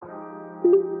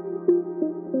A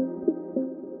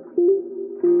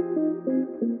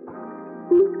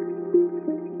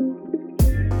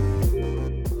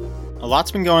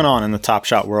lot's been going on in the Top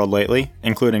Shot world lately,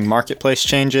 including marketplace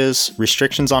changes,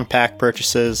 restrictions on pack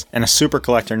purchases, and a super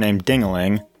collector named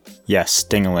Dingaling, yes,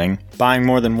 Dingaling, buying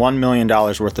more than $1 million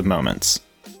worth of moments.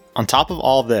 On top of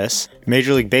all this,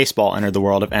 Major League Baseball entered the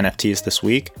world of NFTs this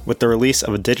week with the release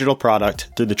of a digital product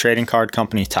through the trading card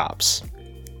company Topps.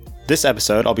 This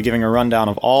episode, I'll be giving a rundown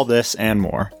of all this and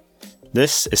more.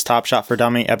 This is Top Shot for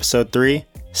Dummy Episode 3,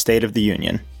 State of the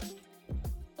Union.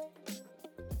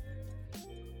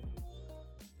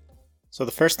 So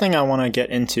the first thing I want to get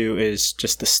into is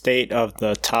just the state of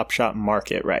the Top Shot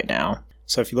market right now.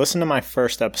 So if you listen to my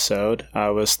first episode, I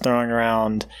was throwing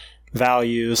around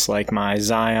values like my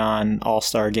Zion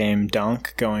All-Star Game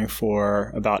dunk going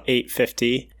for about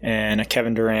 $850 and a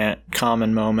Kevin Durant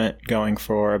common moment going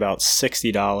for about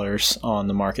 $60 on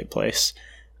the marketplace.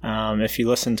 If you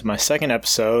listen to my second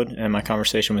episode and my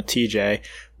conversation with TJ,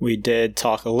 we did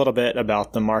talk a little bit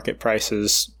about the market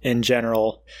prices in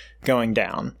general going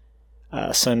down.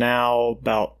 So now,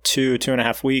 about two and a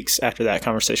half weeks after that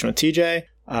conversation with TJ,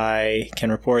 I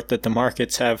can report that the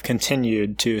markets have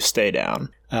continued to stay down.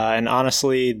 And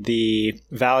honestly, the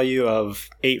value of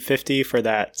 $850 for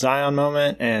that Zion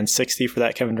moment and $60 for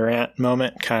that Kevin Durant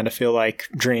moment kind of feel like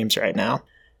dreams right now.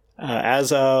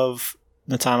 As of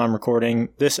the time I'm recording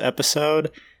this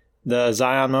episode, the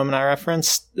Zion moment I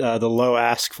referenced, the low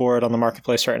ask for it on the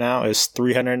marketplace right now is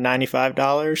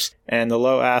 $395, and the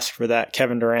low ask for that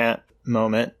Kevin Durant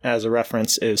moment as a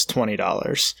reference is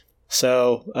 $20.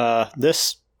 So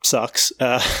this sucks.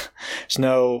 There's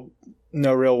no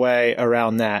real way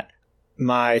around that.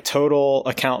 My total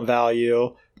account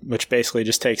value, which basically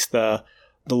just takes the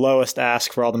lowest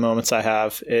ask for all the moments I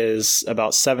have, is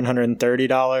about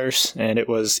 $730, and it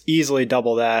was easily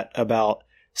double that about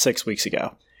 6 weeks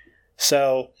ago.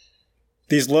 So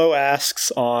these low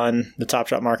asks on the Top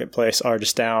Shot marketplace are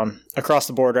just down across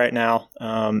the board right now,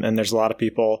 and there's a lot of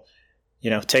people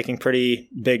taking pretty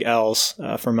big L's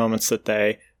for moments that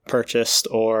they purchased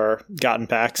or gotten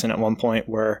packs and at one point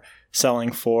were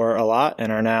selling for a lot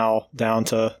and are now down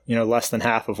to, less than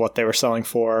half of what they were selling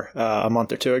for a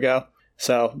month or two ago.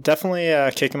 So definitely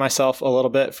kicking myself a little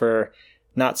bit for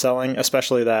not selling,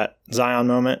 especially that Zion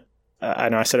moment. I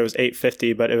know I said it was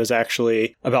 $850, but it was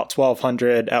actually about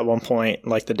 $1,200 at one point,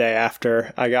 like the day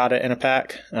after I got it in a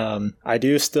pack. I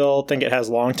do still think it has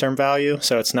long-term value,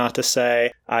 so it's not to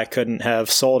say I couldn't have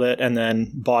sold it and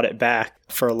then bought it back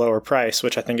for a lower price,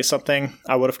 which I think is something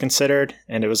I would have considered,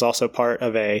 and it was also part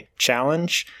of a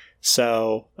challenge.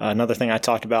 So another thing I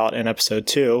talked about in episode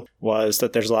 2 was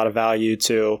that there's a lot of value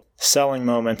to selling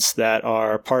moments that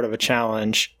are part of a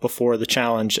challenge before the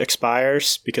challenge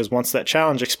expires, because once that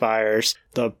challenge expires,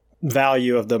 the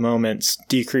value of the moments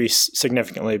decrease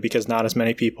significantly because not as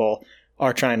many people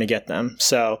are trying to get them.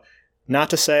 So not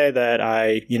to say that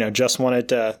I, just wanted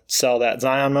to sell that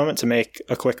Zion moment to make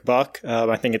a quick buck.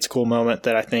 I think it's a cool moment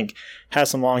that I think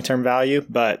has some long-term value,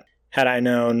 but had I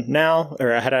known now,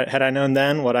 or had I known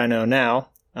then what I know now,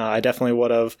 I definitely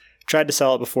would have tried to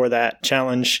sell it before that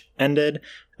challenge ended,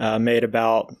 made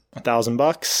about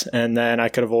 $1,000, and then I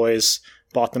could have always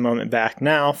bought the moment back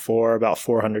now for about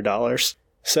 $400.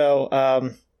 So,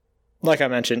 like I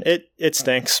mentioned, it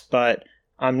stinks, but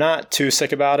I'm not too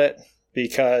sick about it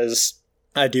because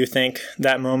I do think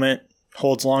that moment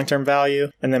holds long-term value.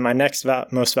 And then my next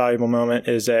most valuable moment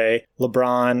is a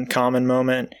LeBron common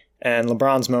moment. And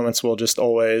LeBron's moments will just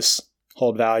always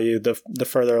hold value the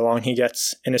further along he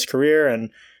gets in his career.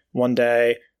 And one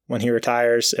day when he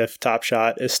retires, if Top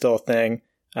Shot is still a thing,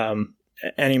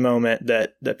 any moment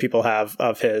that people have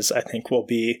of his, I think will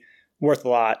be worth a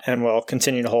lot and will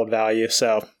continue to hold value.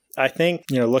 So I think,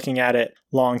 looking at it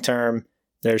long term,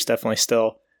 there's definitely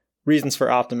still reasons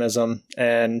for optimism.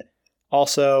 And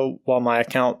also, while my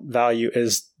account value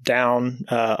is down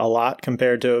a lot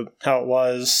compared to how it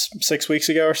was 6 weeks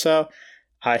ago or so,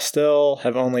 I still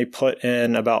have only put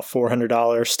in about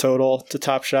 $400 total to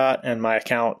Top Shot, and my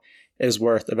account is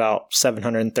worth about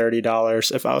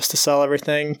 $730 if I was to sell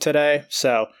everything today.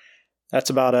 So that's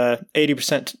about a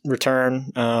 80%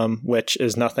 return, which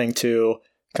is nothing to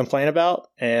complain about.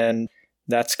 And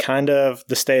that's kind of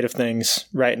the state of things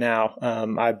right now.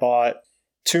 I bought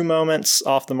 2 moments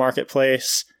off the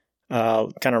marketplace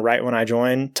kind of right when I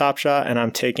joined Top Shot, and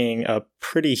I'm taking a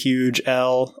pretty huge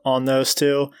L on those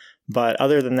 2. But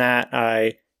other than that,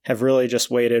 I have really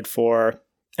just waited for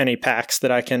any packs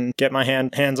that I can get my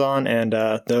hands on, and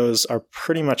those are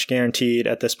pretty much guaranteed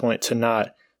at this point to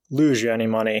not lose you any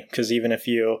money, because even if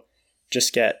you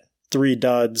just get 3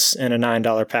 duds in a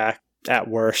 $9 pack, at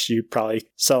worst, you probably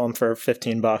sell them for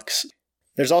 $15.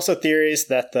 There's also theories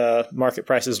that the market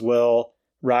prices will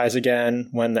rise again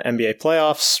when the NBA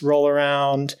playoffs roll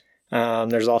around.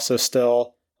 There's also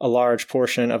still a large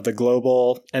portion of the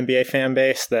global NBA fan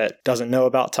base that doesn't know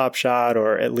about Top Shot,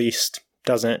 or at least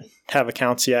doesn't have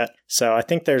accounts yet. So I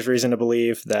think there's reason to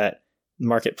believe that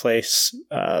marketplace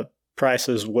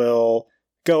prices will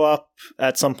go up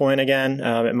at some point again.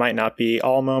 It might not be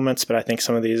all moments, but I think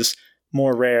some of these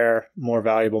more rare, more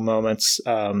valuable moments,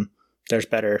 there's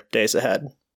better days ahead.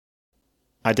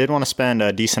 I did want to spend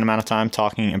a decent amount of time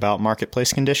talking about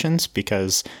marketplace conditions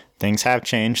because things have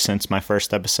changed since my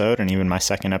first episode and even my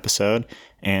second episode,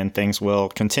 and things will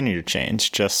continue to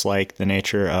change, just like the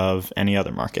nature of any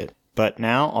other market. But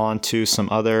now on to some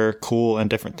other cool and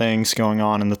different things going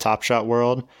on in the Top Shot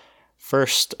world.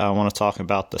 First, I want to talk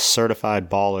about the Certified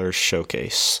Ballers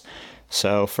Showcase.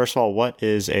 So first of all, what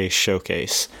is a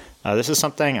showcase? This is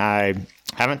something I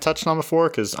haven't touched on before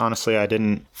because honestly, I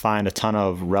didn't find a ton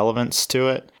of relevance to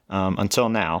it until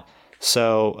now.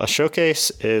 So a showcase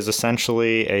is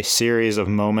essentially a series of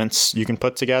moments you can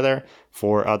put together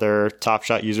for other Top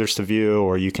Shot users to view,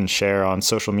 or you can share on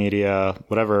social media,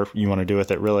 whatever you want to do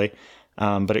with it really.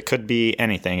 But it could be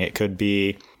anything. It could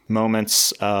be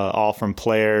moments all from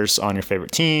players on your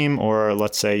favorite team, or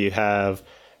let's say you have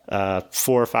 4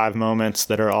 or 5 moments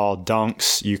that are all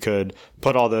dunks. You could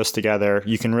put all those together.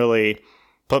 You can really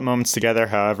put moments together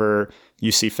however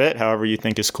you see fit, however you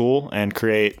think is cool, and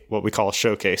create what we call a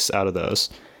showcase out of those.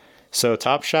 So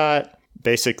Top Shot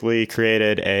basically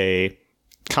created a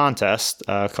contest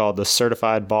called the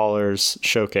Certified Ballers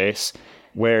Showcase,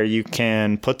 where you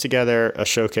can put together a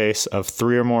showcase of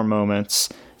 3 or more moments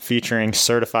featuring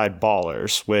certified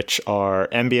ballers, which are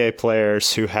NBA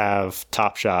players who have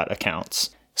Top Shot accounts.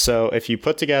 So if you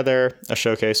put together a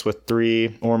showcase with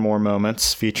 3 or more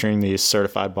moments featuring these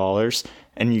certified ballers,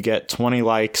 and you get 20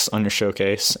 likes on your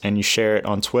showcase and you share it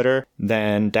on Twitter,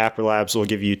 then Dapper Labs will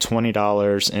give you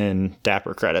 $20 in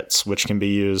Dapper credits, which can be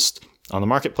used on the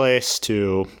marketplace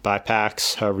to buy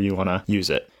packs, however you want to use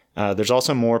it. There's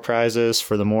also more prizes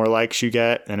for the more likes you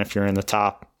get, and if you're in the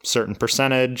top certain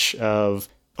percentage of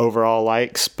overall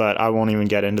likes, but I won't even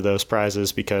get into those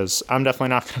prizes because I'm definitely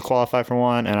not going to qualify for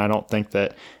one, and I don't think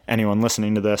that anyone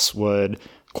listening to this would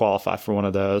qualify for one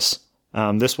of those.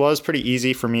 This was pretty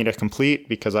easy for me to complete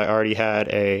because I already had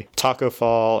a Taco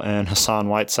Fall and Hassan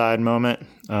Whiteside moment,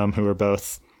 who are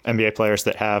both NBA players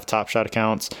that have Top Shot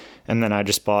accounts. And then I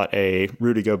just bought a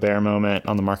Rudy Gobert moment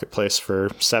on the marketplace for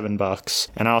 $7.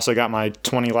 And I also got my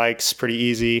 20 likes pretty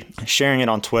easy. Sharing it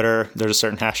on Twitter, there's a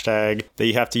certain hashtag that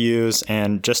you have to use.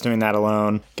 And just doing that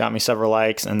alone got me several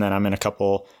likes. And then I'm in a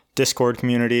couple Discord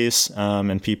communities,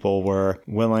 and people were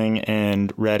willing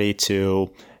and ready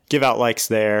to give out likes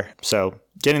there. So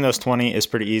getting those 20 is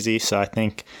pretty easy. So I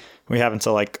think we have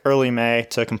until like early May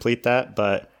to complete that.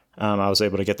 But I was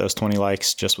able to get those 20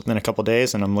 likes just within a couple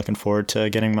days, and I'm looking forward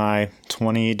to getting my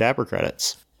 20 Dapper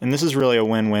credits. And this is really a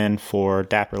win-win for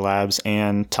Dapper Labs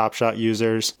and Top Shot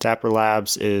users. Dapper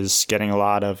Labs is getting a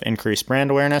lot of increased brand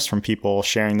awareness from people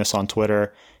sharing this on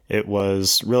Twitter. It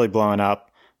was really blowing up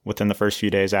within the first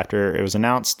few days after it was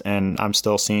announced, and I'm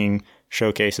still seeing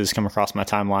showcases come across my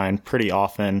timeline pretty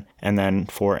often. And then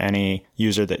for any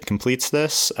user that completes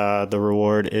this, the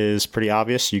reward is pretty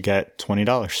obvious. You get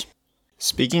 $20.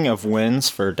 Speaking of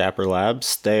wins for Dapper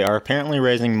Labs, they are apparently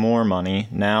raising more money,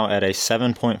 now at a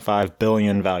 $7.5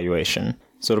 billion valuation.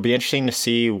 So it'll be interesting to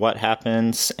see what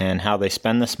happens and how they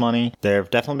spend this money. There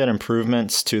have definitely been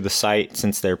improvements to the site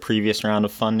since their previous round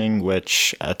of funding,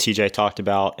 which TJ talked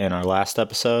about in our last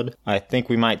episode. I think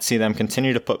we might see them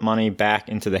continue to put money back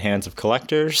into the hands of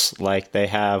collectors, like they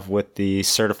have with the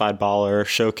Certified Baller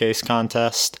Showcase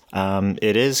contest.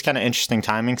 It is kind of interesting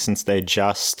timing since they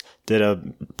just did a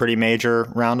pretty major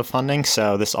round of funding.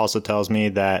 So this also tells me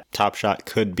that Top Shot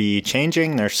could be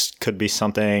changing. There could be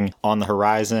something on the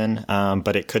horizon,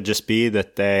 but it could just be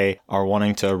that they are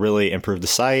wanting to really improve the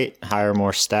site, hire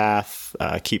more staff,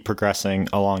 keep progressing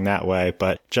along that way.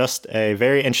 But just a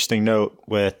very interesting note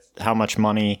with how much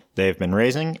money they've been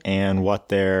raising and what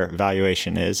their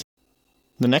valuation is.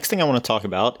 The next thing I want to talk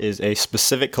about is a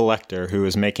specific collector who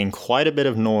is making quite a bit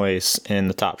of noise in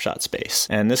the Top Shot space.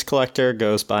 And this collector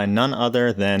goes by none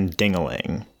other than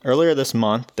Dingaling. Earlier this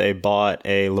month, they bought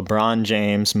a LeBron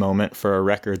James moment for a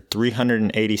record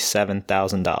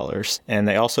 $387,000. And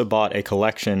they also bought a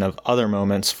collection of other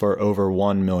moments for over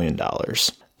 $1 million.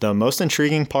 The most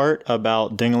intriguing part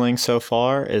about Dingaling so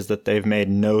far is that they've made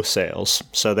no sales.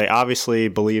 So they obviously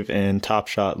believe in Top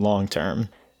Shot long term.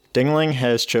 Dingaling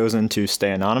has chosen to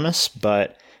stay anonymous,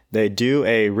 but they do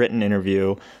a written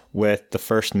interview with the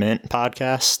First Mint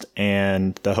podcast,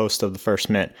 and the host of the First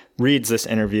Mint reads this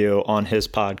interview on his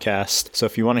podcast. So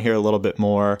if you want to hear a little bit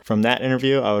more from that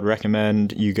interview, I would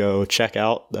recommend you go check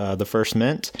out the First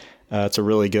Mint. It's a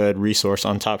really good resource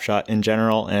on Top Shot in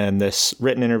general, and this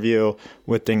written interview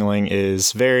with Dingaling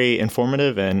is very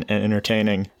informative and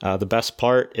entertaining. The best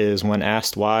part is when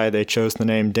asked why they chose the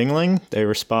name Dingaling, they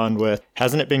respond with,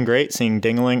 "Hasn't it been great seeing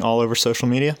Dingaling all over social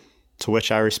media?" To which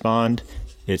I respond,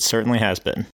 "It certainly has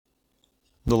been."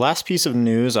 The last piece of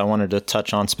news I wanted to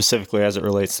touch on specifically as it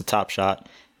relates to Top Shot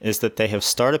is that they have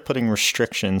started putting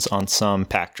restrictions on some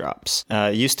pack drops.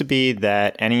 It used to be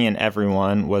that any and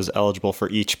everyone was eligible for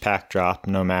each pack drop,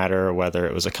 no matter whether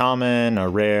it was a common, a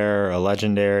rare, a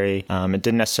legendary. It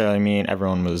didn't necessarily mean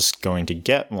everyone was going to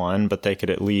get one, but they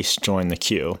could at least join the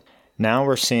queue. Now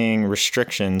we're seeing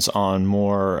restrictions on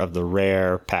more of the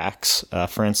rare packs.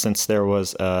 For instance, there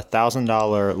was a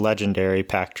 $1,000 legendary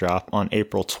pack drop on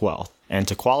April 12th. And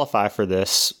to qualify for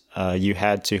this, you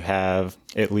had to have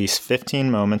at least 15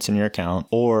 moments in your account,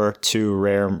 or 2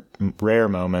 rare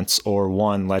moments, or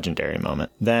 1 legendary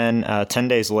moment. Then 10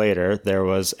 days later, there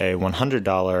was a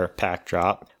 $100 pack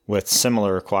drop with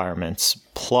similar requirements,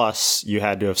 plus you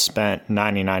had to have spent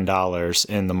 $99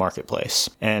 in the marketplace.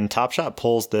 And Top Shot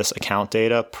pulls this account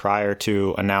data prior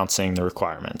to announcing the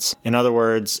requirements. In other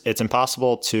words, it's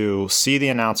impossible to see the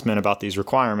announcement about these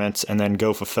requirements and then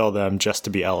go fulfill them just to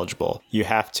be eligible. You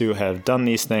have to have done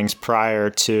these things prior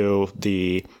to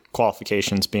the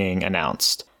qualifications being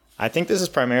announced. I think this is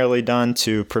primarily done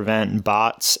to prevent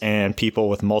bots and people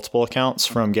with multiple accounts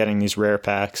from getting these rare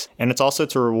packs. And it's also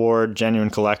to reward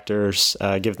genuine collectors,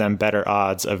 give them better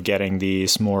odds of getting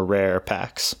these more rare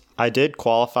packs. I did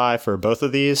qualify for both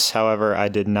of these. However, I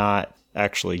did not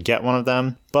actually get one of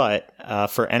them. But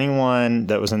for anyone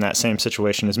that was in that same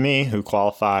situation as me, who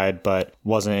qualified but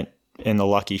wasn't in the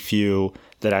lucky few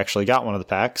that actually got one of the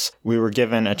packs, we were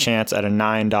given a chance at a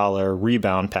 $9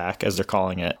 rebound pack, as they're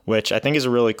calling it, which I think is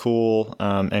a really cool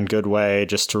and good way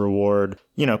just to reward,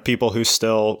 people who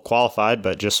still qualified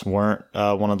but just weren't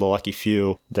one of the lucky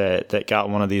few that got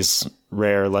one of these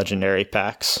rare legendary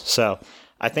packs. So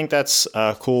I think that's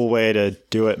a cool way to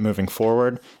do it moving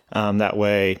forward. That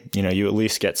way, you at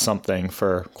least get something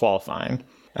for qualifying.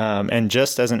 And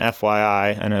just as an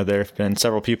FYI, I know there have been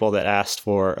several people that asked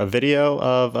for a video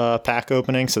of a pack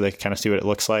opening so they can kind of see what it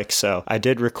looks like. So I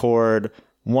did record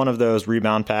one of those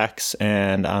rebound packs,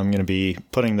 and I'm going to be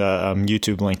putting the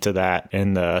YouTube link to that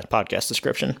in the podcast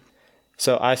description.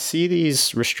 So I see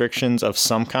these restrictions of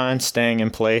some kind staying in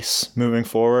place moving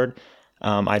forward.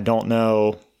 I don't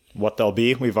know what they'll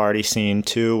be. We've already seen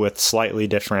 2 with slightly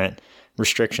different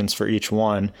restrictions for each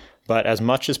one. But as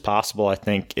much as possible, I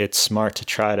think it's smart to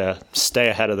try to stay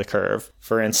ahead of the curve.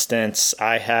 For instance,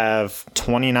 I have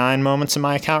 29 moments in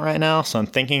my account right now, so I'm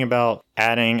thinking about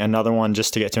adding another one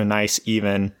just to get to a nice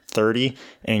even 30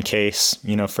 in case,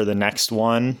 for the next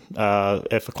one,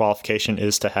 if a qualification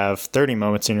is to have 30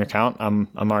 moments in your account, I'm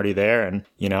already there, and,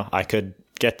 I could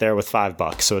get there with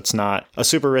 $5, so it's not a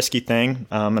super risky thing.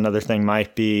 Another thing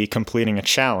might be completing a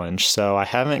challenge. So I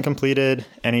haven't completed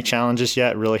any challenges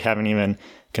yet, really haven't even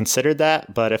considered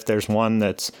that, but if there's one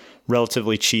that's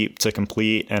relatively cheap to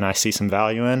complete and I see some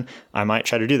value in, I might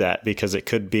try to do that, because it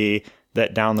could be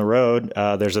that down the road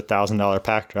there's a $1,000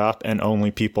 pack drop and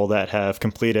only people that have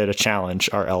completed a challenge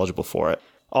are eligible for it.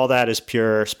 All that is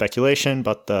pure speculation,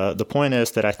 but the point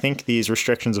is that I think these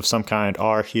restrictions of some kind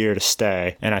are here to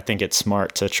stay, and I think it's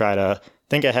smart to try to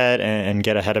think ahead and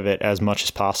get ahead of it as much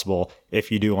as possible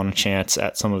if you do want a chance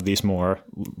at some of these more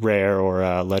rare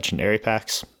or legendary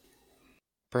packs.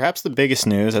 Perhaps the biggest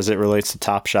news as it relates to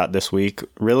Top Shot this week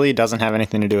really doesn't have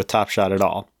anything to do with Top Shot at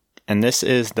all. And this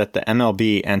is that the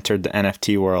MLB entered the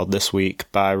NFT world this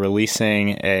week by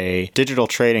releasing a digital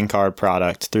trading card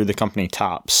product through the company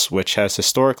Topps, which has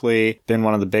historically been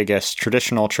one of the biggest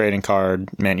traditional trading card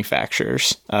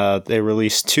manufacturers. They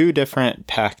released 2 different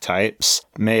pack types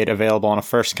made available on a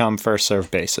first-come,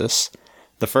 first-served basis.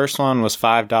 The first one was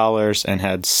 $5 and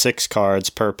had 6 cards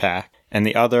per pack, and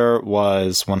the other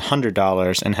was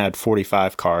 $100 and had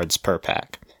 45 cards per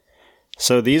pack.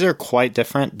 So these are quite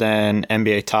different than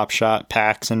NBA Top Shot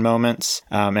packs and moments,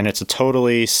 and it's a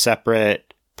totally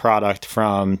separate product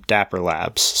from Dapper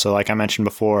Labs. So like I mentioned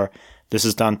before, this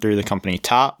is done through the company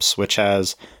Topps, which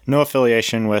has no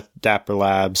affiliation with Dapper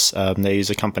Labs. They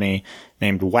use a company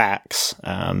named Wax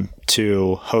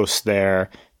to host their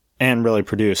and really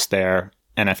produce their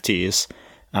NFTs.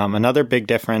 Another big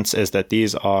difference is that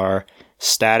these are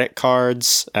static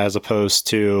cards as opposed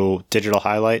to digital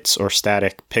highlights, or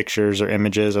static pictures or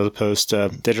images as opposed to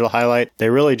digital highlight.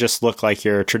 They really just look like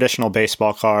your traditional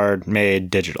baseball card made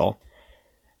digital.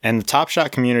 And the Top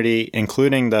Shot community,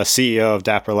 including the CEO of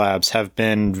Dapper Labs, have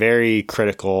been very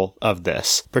critical of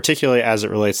this, particularly as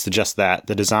it relates to just that,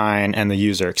 the design and the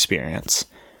user experience.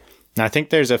 Now, I think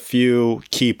there's a few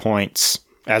key points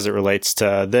as it relates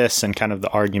to this and kind of the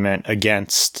argument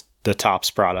against the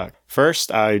Topps product.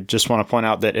 First, I just want to point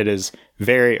out that it is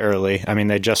very early. I mean,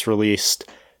 they just released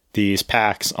these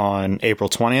packs on April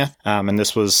 20th, and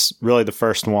this was really the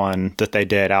first one that they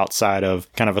did outside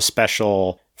of kind of a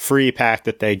special free pack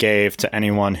that they gave to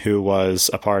anyone who was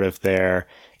a part of their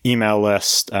email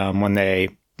list when they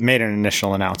made an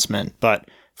initial announcement. But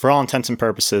for all intents and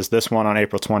purposes, this one on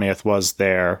April 20th was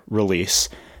their release.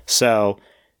 So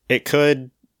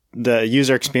the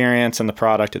user experience and the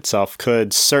product itself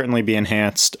could certainly be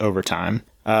enhanced over time.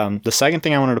 The second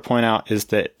thing I wanted to point out is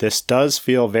that this does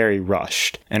feel very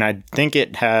rushed, and I think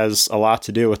it has a lot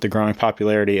to do with the growing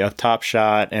popularity of Top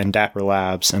Shot and Dapper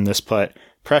Labs, and this put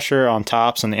pressure on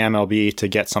Topps and the MLB to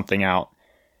get something out.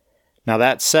 Now,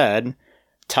 that said,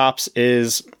 Topps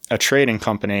is a trading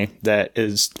card company that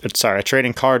is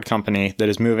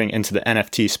moving into the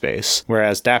NFT space,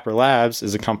 whereas Dapper Labs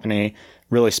is a company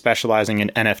really specializing in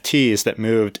NFTs that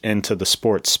moved into the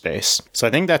sports space. So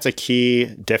I think that's a key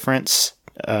difference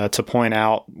to point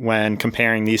out when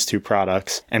comparing these two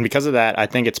products. And because of that, I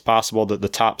think it's possible that the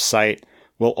Topps site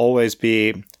will always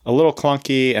be a little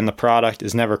clunky and the product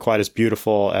is never quite as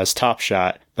beautiful as Top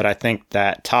Shot. But I think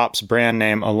that Topps brand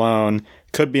name alone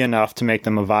could be enough to make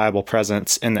them a viable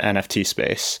presence in the NFT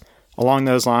space. Along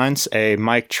those lines, a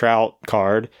Mike Trout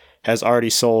card has already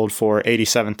sold for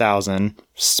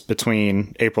 $87,000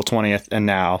 between April 20th and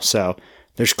now. So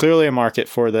there's clearly a market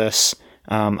for this.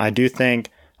 I do think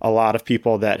a lot of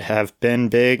people that have been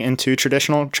big into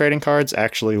traditional trading cards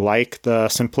actually like the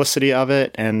simplicity of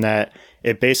it, and that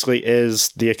it basically is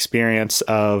the experience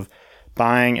of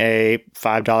buying a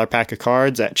 $5 pack of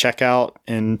cards at checkout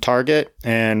in Target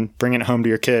and bringing it home to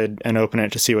your kid and open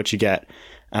it to see what you get.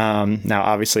 Now,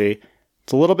 obviously,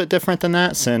 it's a little bit different than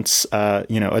that since,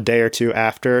 a day or two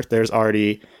after, there's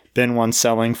already been one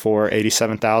selling for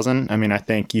 $87,000. I mean, I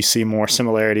think you see more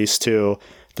similarities to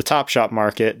the Top Shot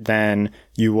market than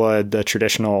you would the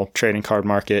traditional trading card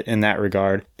market in that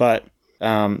regard. But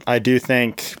I do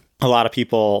think a lot of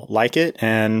people like it.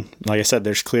 And like I said,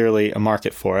 there's clearly a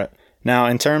market for it. Now,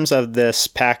 in terms of this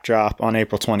pack drop on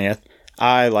April 20th,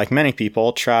 I, like many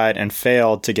people, tried and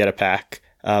failed to get a pack.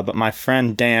 But my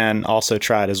friend Dan also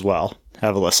tried as well.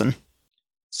 Have a listen.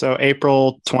 So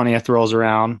April 20th rolls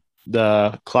around.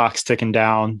 The clock's ticking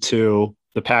down to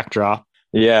the pack drop.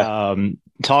 Yeah.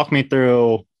 Talk me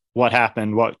through what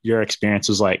happened, what your experience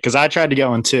was like. Because I tried to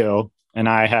go in too, and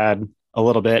I had a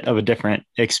little bit of a different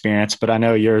experience, but I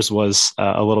know yours was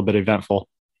a little bit eventful.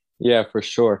 Yeah, for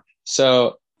sure.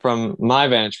 So from my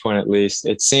vantage point, at least,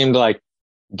 it seemed like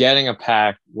getting a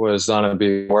pack was going to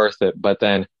be worth it. But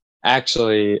then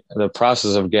actually the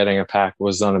process of getting a pack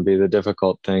was going to be the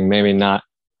difficult thing. Maybe not,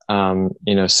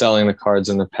 selling the cards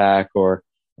in the pack or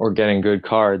getting good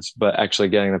cards, but actually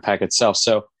getting the pack itself.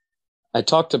 So I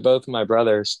talked to both of my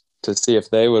brothers to see if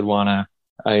they would want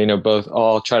to, both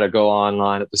all try to go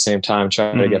online at the same time,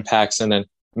 try to get packs, and then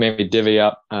maybe divvy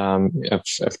up.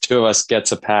 If two of us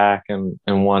gets a pack and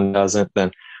one doesn't,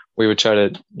 then we would try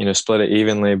to, split it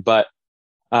evenly. But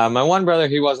my one brother,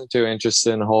 he wasn't too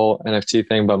interested in the whole NFT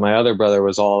thing, but my other brother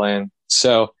was all in.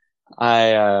 So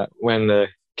when the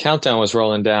countdown was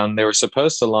rolling down, they were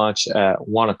supposed to launch at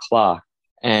 1:00.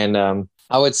 And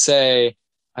I would say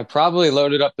I probably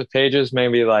loaded up the pages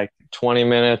maybe like 20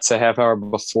 minutes, a half hour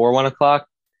before 1:00.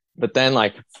 But then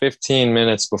like 15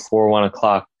 minutes before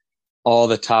 1:00, all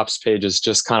the Topps pages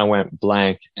just kind of went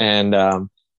blank. And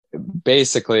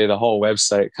basically the whole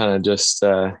website kind of just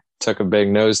took a big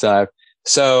nosedive.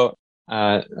 So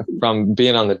from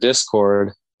being on the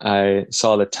Discord, I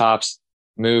saw the Topps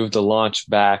move the launch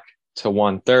back to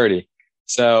 1:30.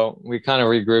 So we kind of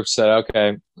regrouped, said,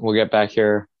 okay, we'll get back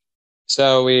here.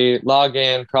 So we log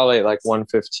in probably at like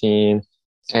 1:15,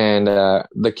 and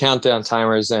the countdown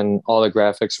timers and all the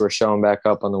graphics were showing back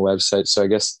up on the website. So I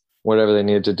guess whatever they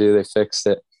needed to do, they fixed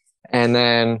it. And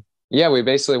then, we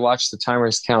basically watched the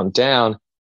timers count down.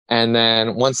 And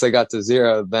then once they got to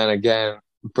 0, then again,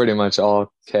 pretty much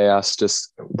all chaos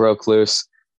just broke loose.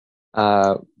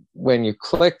 When you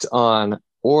clicked on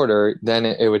order, then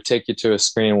it would take you to a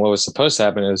screen. What was supposed to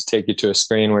happen is take you to a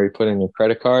screen where you put in your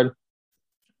credit card.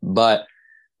 But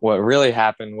what really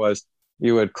happened was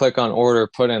you would click on order,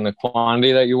 put in the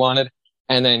quantity that you wanted,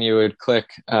 and then you would click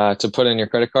to put in your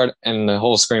credit card, and the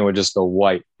whole screen would just go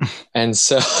white. And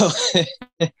so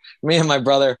me and my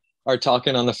brother are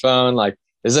talking on the phone like,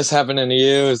 is this happening to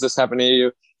you? Is this happening to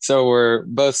you? So we're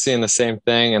both seeing the same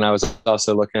thing. And I was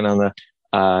also looking on the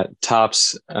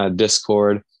Topps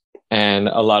Discord, and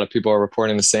a lot of people are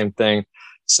reporting the same thing.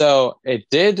 So it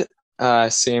did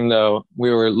seem, though, we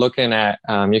were looking at,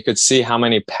 you could see how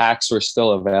many packs were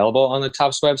still available on the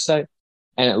Topps website.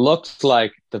 And it looked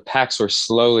like the packs were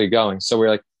slowly going. So we're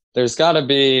like, there's got to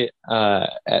be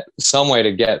some way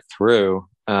to get through.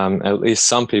 At least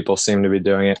some people seem to be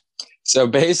doing it. So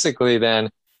basically, then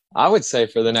I would say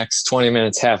for the next 20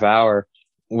 minutes, half hour,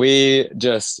 we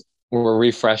just were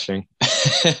refreshing.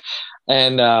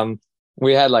 And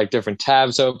we had like different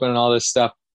tabs open and all this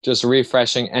stuff, just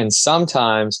refreshing. And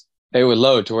sometimes it would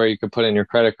load to where you could put in your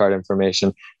credit card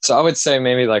information. So I would say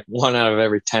maybe like 1 out of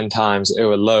every 10 times it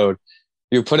would load.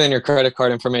 You put in your credit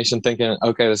card information thinking,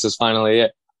 okay, this is finally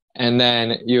it. And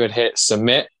then you would hit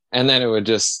submit, and then it would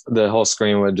just, the whole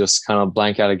screen would just kind of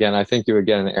blank out again. I think you would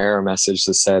get an error message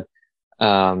that said,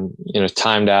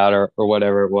 timed out or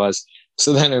whatever it was.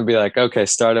 So then it would be like, okay,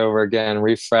 start over again,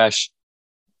 refresh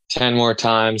 10 more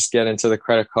times, get into the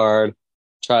credit card,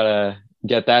 try to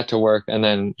get that to work, and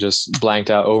then just blanked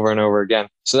out over and over again.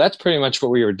 So that's pretty much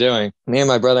what we were doing. Me and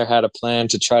my brother had a plan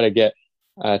to try to get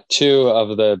 2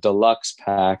 of the deluxe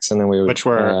packs, and then we would, which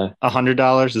were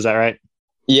 $100. Is that right?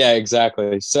 Yeah,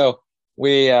 exactly. So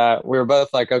we were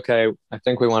both like, okay, I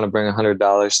think we want to bring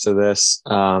 $100 to this.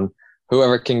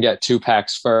 Whoever can get 2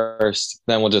 packs first,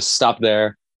 then we'll just stop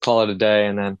there, call it a day,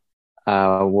 and then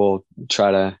we'll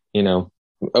try to,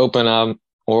 open up,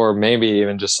 or maybe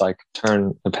even just like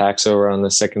turn the packs over on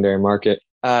the secondary market.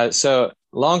 So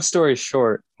long story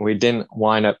short, we didn't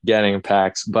wind up getting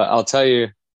packs, but I'll tell you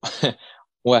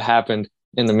what happened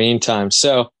in the meantime.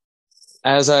 So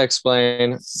as I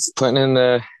explained, putting in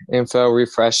the info,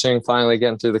 refreshing, finally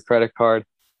getting through the credit card,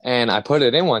 and I put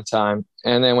it in one time.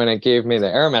 And then when it gave me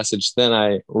the error message, then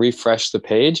I refreshed the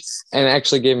page and it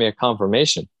actually gave me a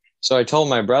confirmation. So I told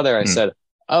my brother, I said,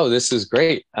 oh, this is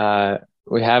great.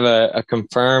 We have a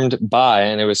confirmed buy,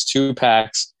 and it was 2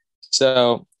 packs.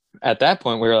 So at that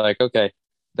point we were like, okay,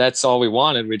 that's all we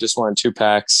wanted. We just wanted 2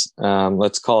 packs.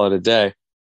 Let's call it a day.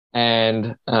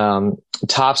 And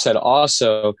Topps had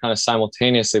also kind of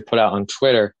simultaneously put out on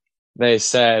Twitter, they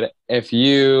said, if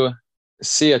you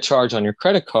see a charge on your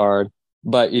credit card,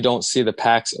 but you don't see the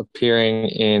packs appearing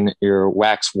in your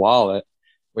Wax wallet,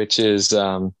 which is,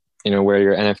 where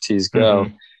your NFTs go,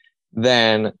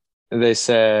 then they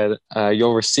said,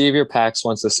 you'll receive your packs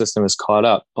once the system is caught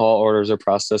up. All orders are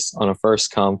processed on a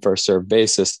first come, first served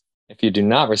basis. If you do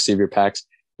not receive your packs,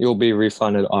 you'll be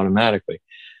refunded automatically.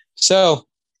 So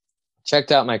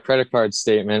checked out my credit card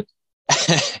statement,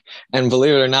 and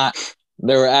believe it or not,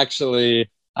 there were actually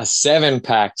a 7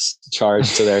 packs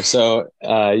charged to there. So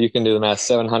you can do the math,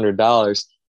 $700.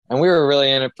 And we were really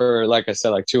in it for, like I said,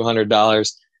 like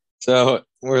 $200. So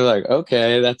we're like,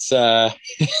 okay, that's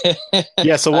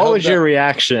yeah. So what was your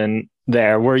reaction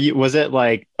there? Was it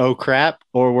like, oh crap?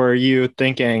 Or were you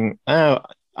thinking, oh,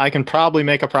 I can probably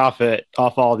make a profit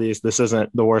off all these. This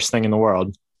isn't the worst thing in the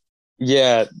world.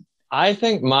 Yeah. I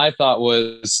think my thought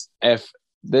was, if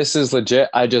this is legit,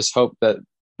 I just hope that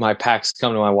my packs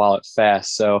come to my wallet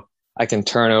fast so I can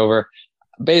turn over.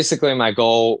 Basically, my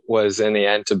goal was in the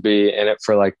end to be in it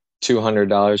for like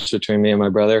 $200 between me and my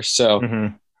brother.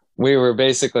 So we were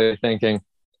basically thinking,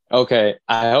 okay,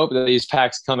 I hope that these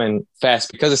packs come in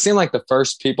fast, because it seemed like the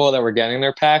first people that were getting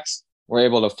their packs were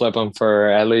able to flip them for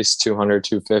at least 200,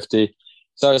 250.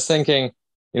 So I was thinking,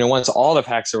 once all the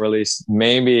packs are released,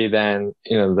 maybe then,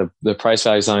 the price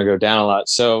value is going to go down a lot.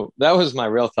 So that was my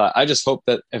real thought. I just hope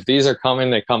that if these are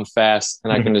coming, they come fast,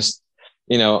 and I can just,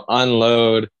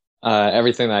 unload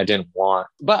everything that I didn't want.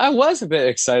 But I was a bit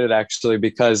excited, actually,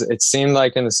 because it seemed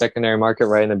like in the secondary market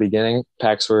right in the beginning,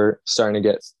 packs were starting to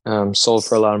get sold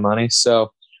for a lot of money.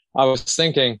 So I was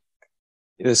thinking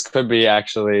this could be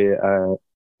actually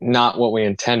not what we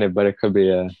intended, but it could be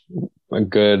a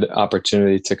good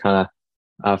opportunity to kind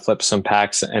of flip some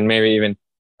packs, and maybe even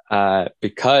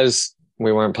because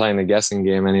we weren't playing the guessing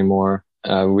game anymore,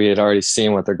 we had already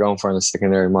seen what they're going for in the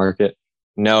secondary market,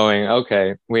 knowing,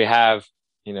 okay, we have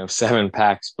 7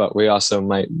 packs, but we also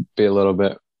might be a little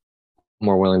bit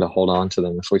more willing to hold on to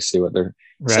them if we see what they're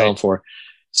selling for.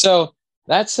 So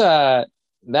that's what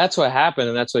happened,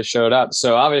 and that's what showed up.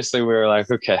 So obviously we were like,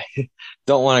 okay,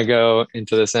 don't want to go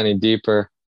into this any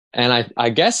deeper. And I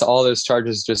guess all those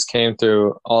charges just came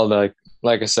through all the,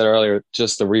 like I said earlier,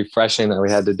 just the refreshing that we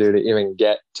had to do to even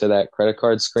get to that credit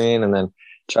card screen and then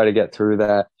try to get through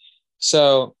that.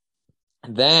 So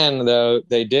then, though,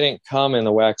 they didn't come in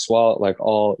the Wax wallet like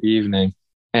all evening.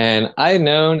 And I had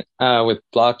known with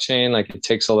blockchain, like it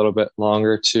takes a little bit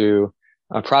longer to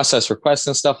process requests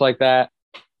and stuff like that.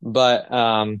 but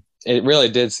it really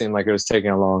did seem like it was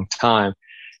taking a long time.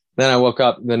 Then I woke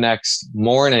up the next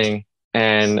morning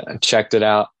and checked it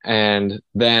out, and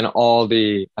then all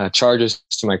the charges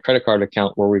to my credit card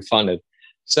account were refunded.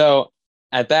 So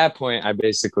at that point, I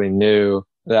basically knew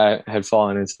that I had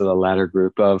fallen into the latter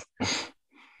group of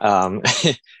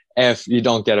if you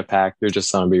don't get a pack, you're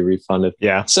just going to be refunded.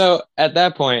 Yeah. So at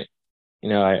that point,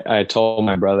 I told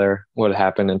my brother what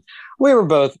happened, and we were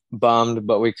both bummed,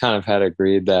 but we kind of had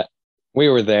agreed that we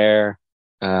were there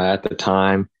at the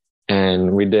time,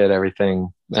 and we did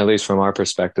everything, at least from our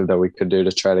perspective, that we could do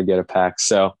to try to get a pack.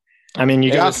 So, I mean,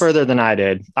 you got further than I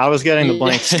did. I was getting the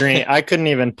blank screen. I couldn't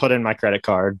even put in my credit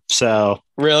card. So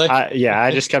really,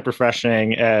 I just kept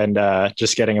refreshing and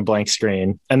just getting a blank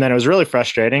screen. And then it was really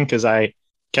frustrating because I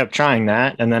kept trying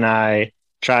that. And then I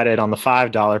tried it on the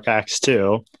 $5 packs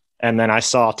too. And then I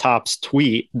saw Topps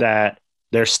tweet that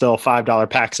there's still $5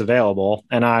 packs available.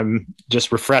 And I'm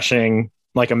just refreshing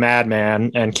like a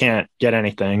madman and can't get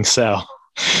anything. So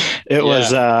it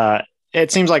was,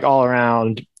 it seems like all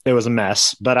around it was a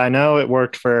mess, but I know it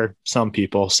worked for some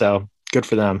people. So good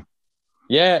for them.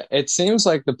 Yeah. It seems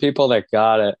like the people that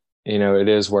got it, it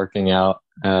is working out,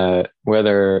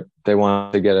 whether they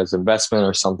want to get as investment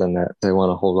or something that they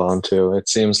want to hold on to. It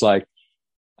seems like,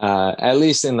 at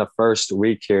least in the first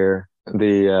week here,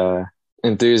 the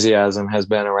enthusiasm has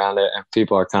been around it and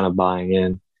people are kind of buying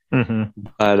in. Mm-hmm.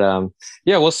 But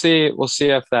we'll see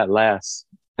if that lasts.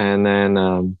 And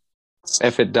then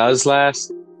if it does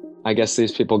last, I guess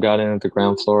these people got in at the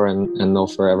ground floor and they'll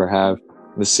forever have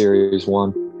the Series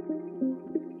 1.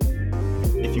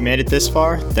 If you made it this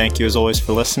far, thank you as always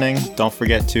for listening. Don't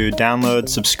forget to download,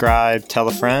 subscribe, tell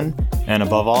a friend, and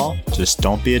above all, just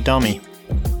don't be a dummy.